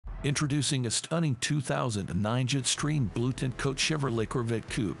Introducing a stunning 2009 Jet Stream Blue Tint Coat Chevrolet Corvette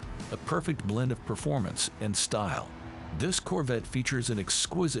Coupe, a perfect blend of performance and style. This Corvette features an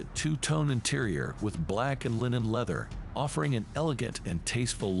exquisite two-tone interior with black and linen leather, offering an elegant and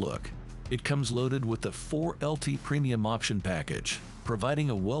tasteful look. It comes loaded with the 4LT Premium Option Package,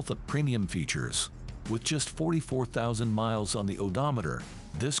 providing a wealth of premium features. With just 44,000 miles on the odometer,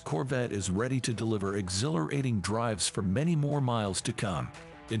 this Corvette is ready to deliver exhilarating drives for many more miles to come.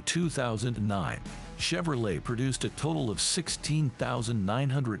 In 2009, Chevrolet produced a total of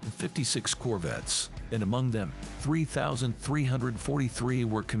 16,956 Corvettes, and among them, 3,343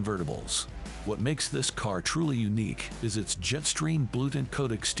 were convertibles. What makes this car truly unique is its Jet Stream Blue Tint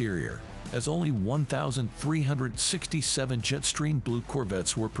Coat exterior, as only 1,367 Jet Stream Blue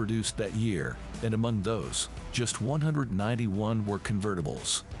Corvettes were produced that year, and among those, just 191 were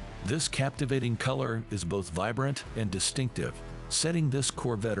convertibles. This captivating color is both vibrant and distinctive, setting this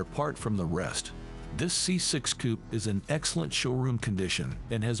Corvette apart from the rest. This C6 Coupe is in excellent showroom condition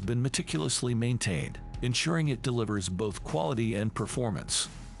and has been meticulously maintained, ensuring it delivers both quality and performance.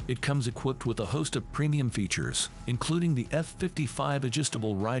 It comes equipped with a host of premium features, including the F55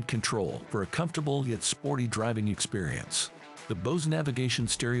 adjustable ride control for a comfortable yet sporty driving experience. The Bose navigation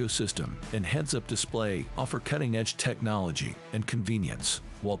stereo system and heads-up display offer cutting-edge technology and convenience,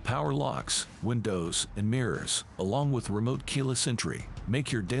 while power locks, windows, and mirrors, along with remote keyless entry,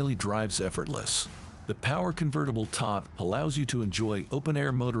 make your daily drives effortless. The power convertible top allows you to enjoy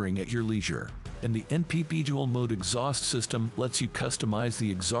open-air motoring at your leisure, and the NPP dual mode exhaust system lets you customize the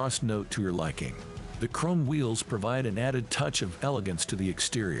exhaust note to your liking. The chrome wheels provide an added touch of elegance to the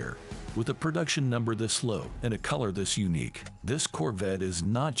exterior. With a production number this low and a color this unique, this Corvette is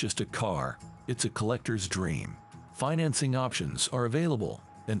not just a car, it's a collector's dream. Financing options are available,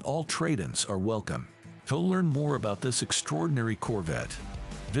 and all trade-ins are welcome. To learn more about this extraordinary Corvette,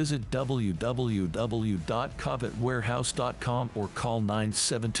 visit www.corvettewarehouse.com or call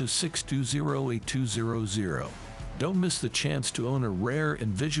 972-620-8200. Don't miss the chance to own a rare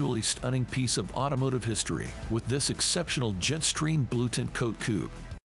and visually stunning piece of automotive history with this exceptional Jet Stream Blue Tint Coat Coupe.